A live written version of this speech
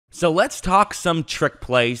So let's talk some trick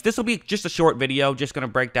plays. This will be just a short video, just going to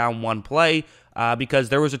break down one play because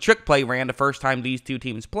there was a trick play ran the first time these two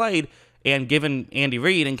teams played, and given Andy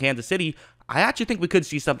Reid in Kansas City, I actually think we could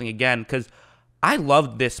see something again because I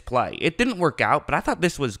loved this play. It didn't work out, but I thought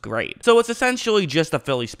this was great. So it's essentially just a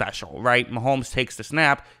Philly special, right? Mahomes takes the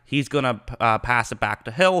snap. He's going to pass it back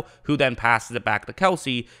to Hill, who then passes it back to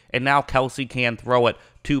Kelce, and now Kelce can throw it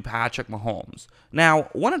to Patrick Mahomes. Now,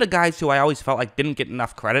 one of the guys who I always felt like didn't get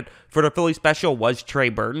enough credit for the Philly special was Trey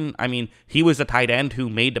Burton. I mean, he was a tight end who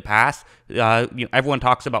made the pass. Everyone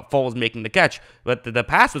talks about Foles making the catch, but the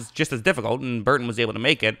pass was just as difficult, and Burton was able to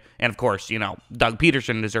make it. And of course, Doug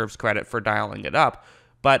Peterson deserves credit for dialing it up.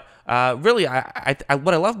 But really,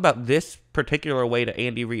 what I love about this particular way that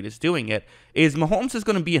Andy Reid is doing it is Mahomes is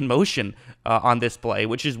going to be in motion on this play,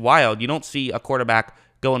 which is wild. You don't see a quarterback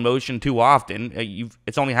go in motion too often.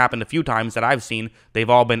 It's only happened a few times that I've seen. They've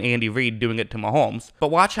all been Andy Reid doing it to Mahomes.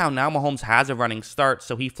 But watch how now Mahomes has a running start,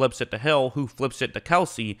 so he flips it to Hill, who flips it to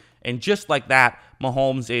Kelce, and just like that,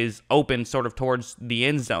 Mahomes is open sort of towards the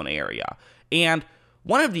end zone area. And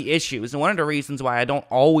one of the issues, and one of the reasons why I don't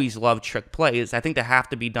always love trick plays, I think they have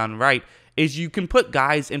to be done right, is you can put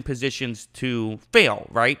guys in positions to fail,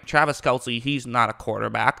 right? Travis Kelce, he's not a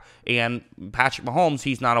quarterback, and Patrick Mahomes,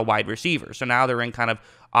 he's not a wide receiver. So now they're in kind of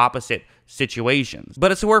opposite situations.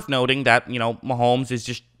 But it's worth noting that, Mahomes is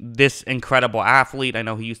just this incredible athlete. I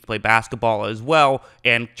know he used to play basketball as well,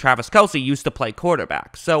 and Travis Kelce used to play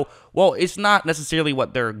quarterback. So, while it's not necessarily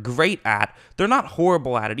what they're great at, they're not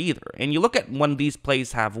horrible at it either. And you look at when these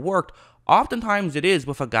plays have worked, oftentimes it is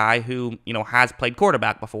with a guy who, has played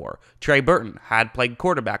quarterback before. Trey Burton had played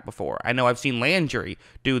quarterback before. I know I've seen Landry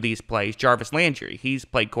do these plays. Jarvis Landry, he's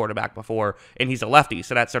played quarterback before, and he's a lefty,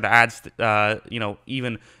 so that sort of adds,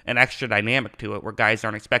 even an extra dynamic to it where guys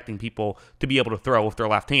aren't expecting people to be able to throw with their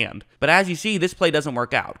left hand. But as you see, this play doesn't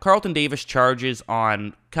work out. Carlton Davis charges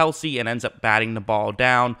on Kelce and ends up batting the ball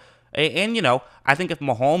down. And, I think if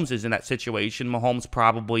Mahomes is in that situation, Mahomes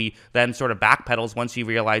probably then sort of backpedals once he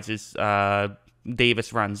realizes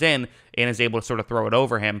Davis runs in and is able to sort of throw it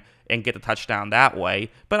over him and get a touchdown that way.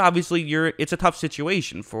 But obviously, it's a tough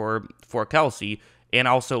situation for Kelce, and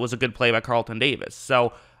also it was a good play by Carlton Davis.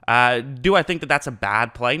 So, do I think that that's a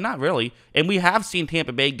bad play? Not really. And we have seen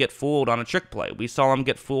Tampa Bay get fooled on a trick play. We saw them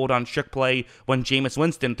get fooled on trick play when Jameis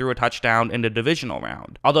Winston threw a touchdown in the divisional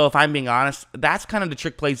round. Although, if I'm being honest, that's kind of the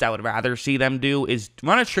trick plays I would rather see them do, is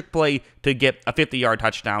run a trick play to get a 50-yard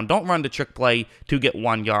touchdown. Don't run the trick play to get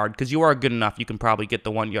 1 yard, because you are good enough. You can probably get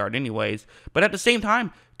the 1 yard anyways. But at the same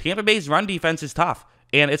time, Tampa Bay's run defense is tough.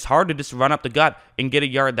 And it's hard to just run up the gut and get a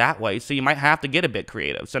yard that way, so you might have to get a bit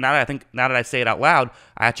creative. So now that I say it out loud,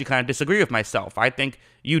 I actually kind of disagree with myself. I think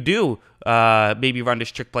you do maybe run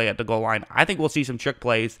this trick play at the goal line. I think we'll see some trick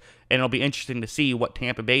plays, and it'll be interesting to see what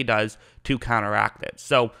Tampa Bay does to counteract it.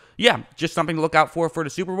 So yeah, just something to look out for the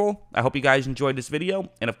Super Bowl. I hope you guys enjoyed this video,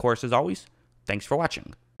 and of course, as always, thanks for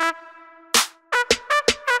watching.